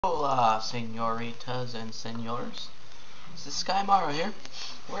Hola, senoritas and senors. This is Skymaro here.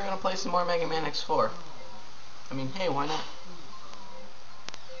 We're gonna play some more Mega Man X4. I mean, hey, why not?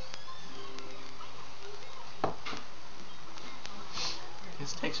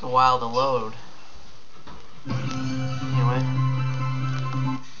 This takes a while to load. Anyway.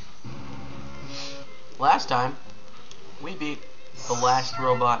 Last time, we beat the last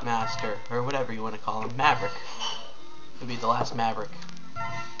robot master, or whatever you want to call him, Maverick. We beat the last Maverick.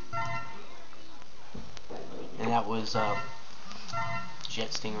 And that was,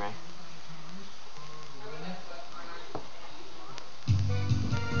 Jet Stingray.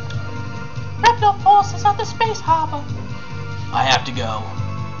 Reploforce is at the space harbor. I have to go.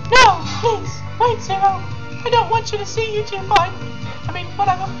 No, please, wait, Zero. I don't want you to see you two fight. I mean,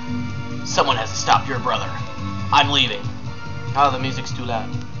 whatever. Someone has to stop your brother. I'm leaving. Oh, the music's too loud.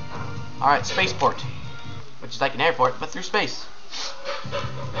 Alright, spaceport. Which is like an airport, but through space.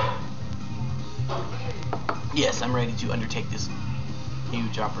 Yes, I'm ready to undertake this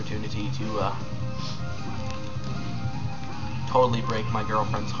huge opportunity to totally break my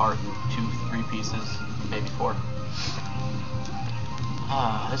girlfriend's heart in 2-3 pieces, maybe 4.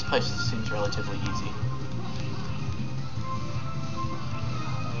 This place seems relatively easy.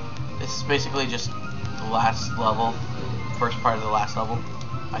 This is basically just the last level, first part of the last level,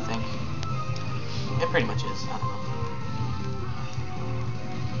 I think. It pretty much is, I don't know.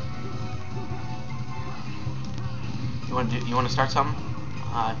 You want to start something?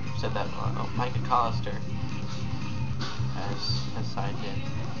 I said that. Oh, Mike Collister as I did.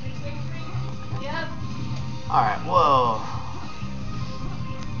 Okay. Yep. All right. Whoa.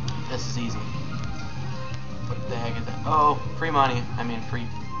 This is easy. What the heck is that? Oh, free money. I mean, free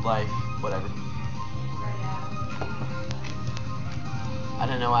life. Whatever. I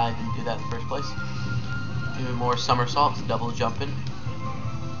don't know why I didn't do that in the first place. Even more somersaults, double jumping.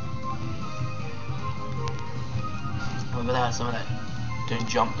 Look at that, some of that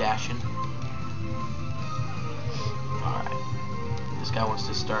jump dashing. Alright. This guy wants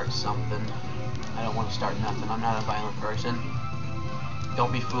to start something. I don't want to start nothing. I'm not a violent person.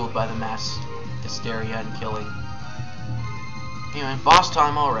 Don't be fooled by the mass hysteria and killing. Anyway, boss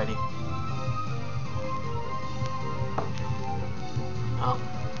time already. Oh.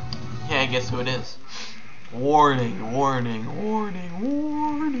 Yeah, guess who it is. Warning, warning, warning,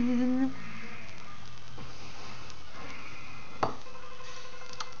 warning.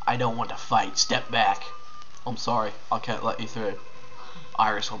 I don't want to fight. Step back. I'm sorry. I can't let you through.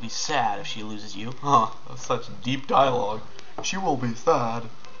 Iris will be sad if she loses you. Huh. That's such deep dialogue. She will be sad.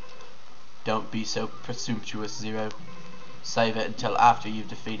 Don't be so presumptuous, Zero. Save it until after you've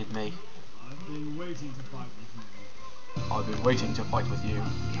defeated me. I've been waiting to fight with you. I've been waiting to fight with you.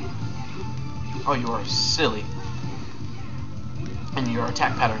 Oh, you are silly. And your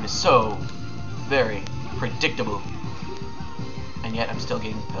attack pattern is so very predictable. And yet I'm still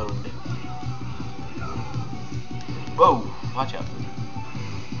getting pwned. Whoa! Watch out.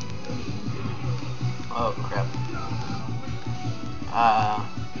 Oh crap.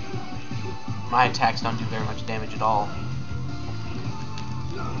 My attacks don't do very much damage at all.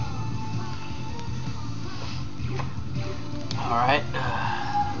 Alright.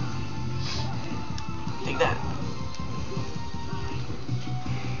 Take that.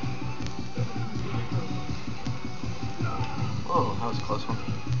 Oh, that was a close one.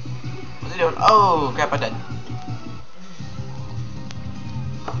 What's he doing? Oh, crap, I died.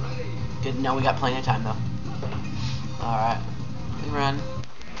 Good, now we got plenty of time, though. Alright. Run.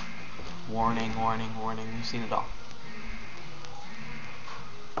 Warning, warning, warning. You've seen it all.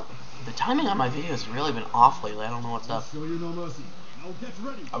 The timing on my videos has really been off lately. I don't know what's up. I'll show you no mercy. Now get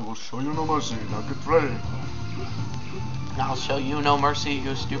ready. I will show you no mercy. Now get ready. And I'll show you no mercy,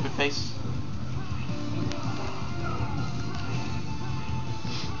 you stupid face.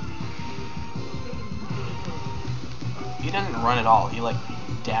 He doesn't run at all. He like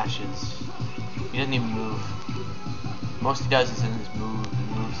dashes. He doesn't even move. Most he does is in his moves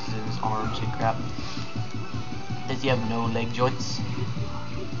is in his arms and crap. Does he have no leg joints?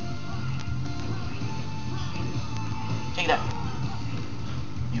 Take that.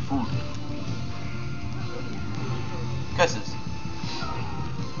 You fool. Curses.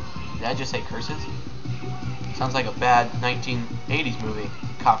 Did I just say curses? Sounds like a bad 1980s movie.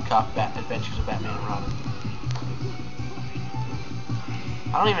 Cop, Adventures of Batman and Robin.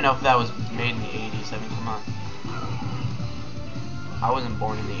 I don't even know if that was made in the 80s. I mean, come on. I wasn't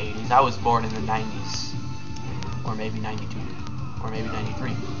born in the 80s. I was born in the 90s. Or maybe 92. Or maybe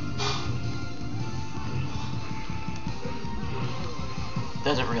 93.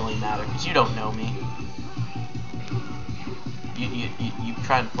 Doesn't really matter, because you don't know me. You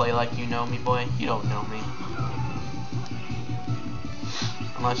trying to play like you know me, boy? You don't know me.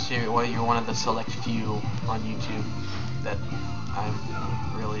 Unless you're one of the select few on YouTube that I'm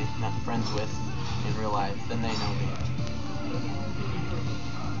really not friends with in real life, then they know me.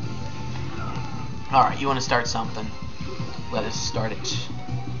 Alright, you want to start something. Let us start it.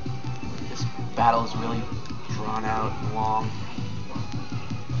 This battle is really drawn out and long.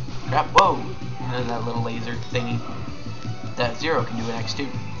 Crap, whoa! And then that little laser thingy. That Zero can do in X2.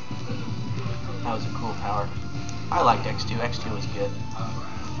 That was a cool power. I liked X2. X2 was good.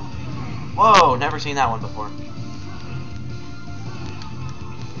 Whoa! Never seen that one before.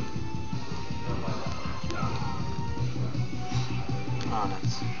 Oh,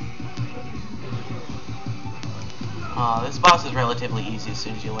 nuts. This boss is relatively easy as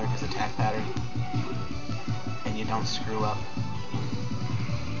soon as you learn his attack pattern. And you don't screw up.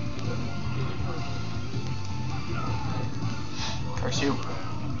 Curse you.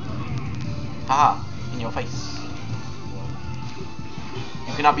 Haha, in your face.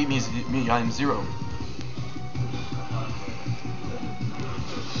 You cannot beat me, I am Zero.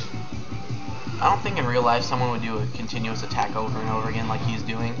 I don't think in real life someone would do a continuous attack over and over again like he's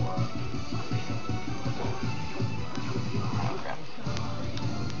doing.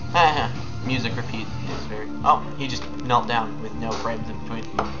 Music repeat is very... Oh, he just knelt down with no frames in between.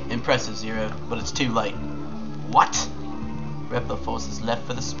 Impressive, Zero, but it's too late. What? Reploforce is left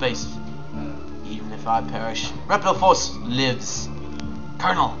for the space. Even if I perish, Reploforce lives.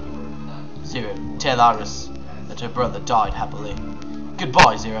 Colonel! Zero, tell Iris that her brother died happily.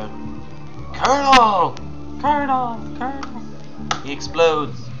 Goodbye, Zero. Colonel! Colonel! Colonel! He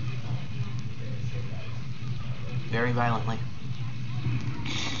explodes. Very violently.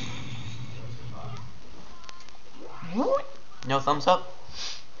 No thumbs up?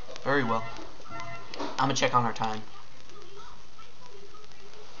 Very well. I'm gonna check on our time.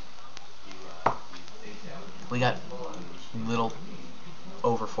 We got a little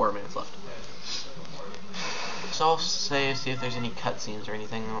over 4 minutes left. So I'll see if there's any cutscenes or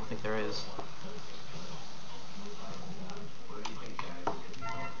anything. I don't think there is.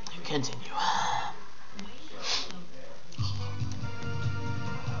 Continue.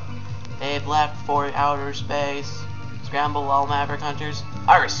 They've left for outer space. Scramble all Maverick Hunters.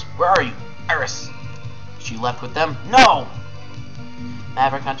 Iris, where are you? Iris! She left with them? No!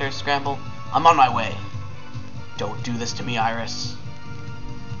 Maverick Hunters, scramble. I'm on my way. Don't do this to me, Iris.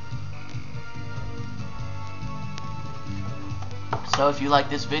 So if you like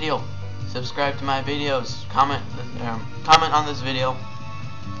this video, subscribe to my videos, comment on this video,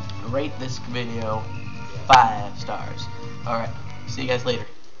 rate this video 5 stars. Alright, see you guys later.